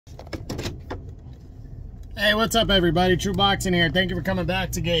Hey, what's up everybody? True Boxing here. Thank you for coming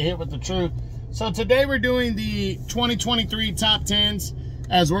back to get hit with the truth. So today we're doing the 2023 top 10s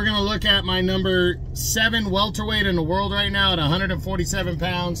as we're going to look at my number 7 welterweight in the world right now at 147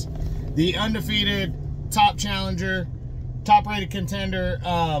 pounds. The undefeated top challenger, top rated contender,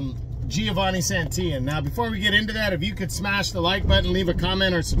 Giovanni Santillan. Now before we get into that, if you could smash the like button, leave a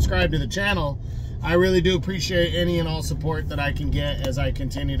comment, or subscribe to the channel, I really do appreciate any and all support that I can get as I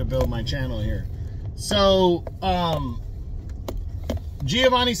continue to build my channel here. So,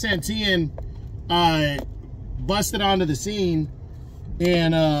 Giovanni Santillan busted onto the scene,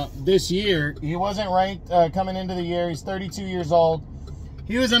 and this year, he wasn't ranked coming into the year. He's 32 years old.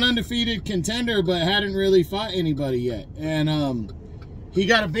 He was an undefeated contender, but hadn't really fought anybody yet. And he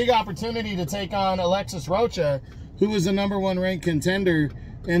got a big opportunity to take on Alexis Rocha, who was the #1 ranked contender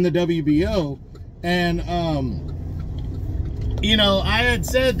in the WBO. And, you know, I had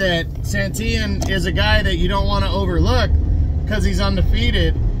said that Santillan is a guy that you don't want to overlook because he's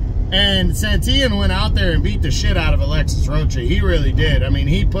undefeated. And Santillan went out there and beat the shit out of Alexis Rocha. He really did. I mean,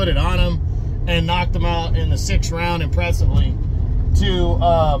 he put it on him and knocked him out in the 6th round impressively to,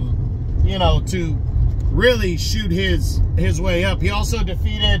 you know, to really shoot his way up. He also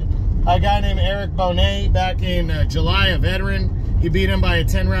defeated a guy named Eric Bonet back in July, a veteran. He beat him by a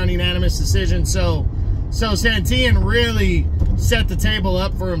 10-round unanimous decision. So Santillan really set the table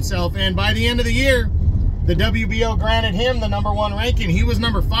up for himself. And by the end of the year, the WBO granted him the #1 ranking. He was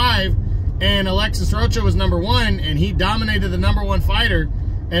number 5, and Alexis Rocha was #1, and he dominated the #1 fighter.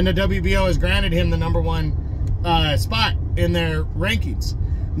 And the WBO has granted him the #1 spot in their rankings.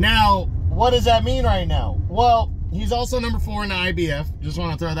 Now, what does that mean right now? Well, he's also number 4 in the IBF. Just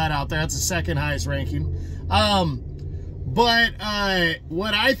want to throw that out there. That's the 2nd highest ranking. But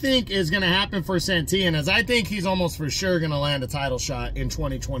what I think is going to happen for Santillan is I think he's almost for sure going to land a title shot in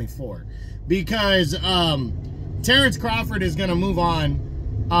 2024. Because Terrence Crawford is going to move on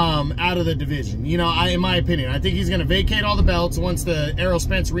out of the division. You know, in my opinion, I think he's going to vacate all the belts once the Errol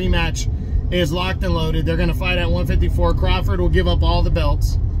Spence rematch is locked and loaded. They're going to fight at 154. Crawford will give up all the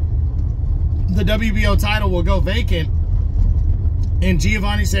belts. The WBO title will go vacant, and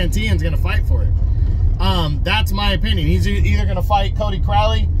Giovanni Santillan's going to fight for it. That's my opinion. He's either going to fight Cody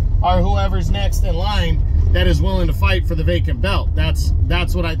Crowley or whoever's next in line that is willing to fight for the vacant belt. That's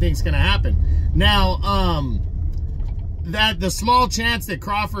what I think is going to happen. Now, that the small chance that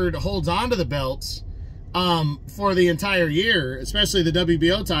Crawford holds on to the belts for the entire year, especially the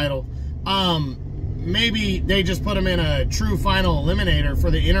WBO title, maybe they just put him in a true final eliminator for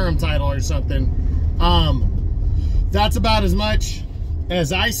the interim title or something. That's about as much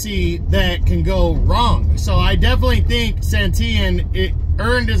as I see that can go wrong. So I definitely think Santillan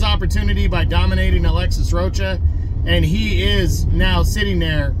earned his opportunity by dominating Alexis Rocha, and he is now sitting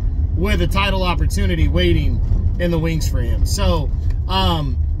there with a title opportunity waiting in the wings for him. So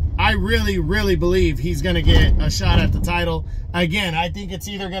I really, really believe he's going to get a shot at the title. Again, I think it's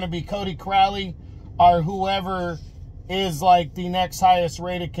either going to be Cody Crowley or whoever is like the next highest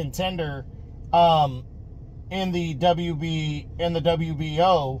rated contender in the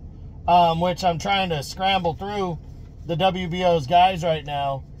WBO, which I'm trying to scramble through the WBO's guys right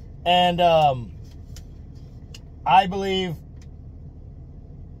now, and I believe,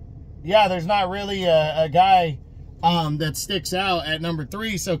 yeah, there's not really a guy that sticks out at number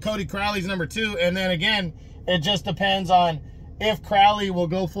 3. So Cody Crowley's number 2, and then again, it just depends on if Crowley will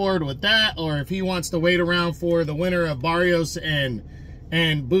go forward with that, or if he wants to wait around for the winner of Barrios and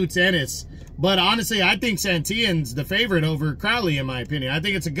Boots Ennis. But honestly, I think Santillan's the favorite over Crowley, in my opinion. I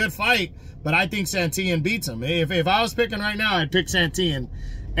think it's a good fight, but I think Santillan beats him. If I was picking right now, I'd pick Santillan.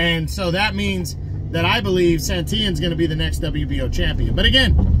 And so that means that I believe Santillan's going to be the next WBO champion. But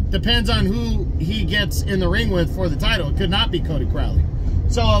again, depends on who he gets in the ring with for the title. It could not be Cody Crowley.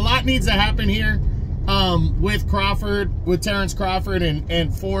 So a lot needs to happen here with Crawford, with Terrence Crawford,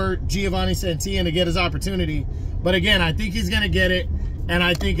 and for Giovanni Santillan to get his opportunity. But again, I think he's going to get it, and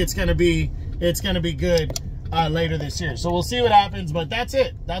I think it's going to be good later this year. So we'll see what happens, but that's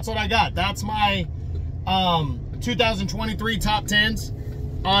it. That's what I got. That's my 2023 top 10s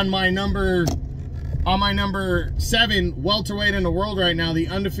on my number 7 welterweight in the world right now, the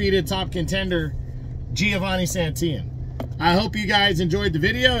undefeated top contender, Giovanni Santillan. I hope you guys enjoyed the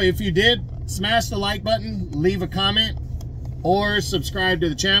video. If you did, smash the like button, leave a comment, or subscribe to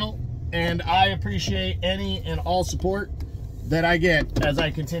the channel. And I appreciate any and all support that I get as I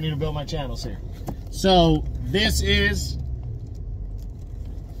continue to build my channels here. So this is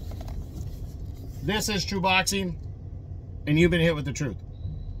True Boxing, and you've been hit with the truth.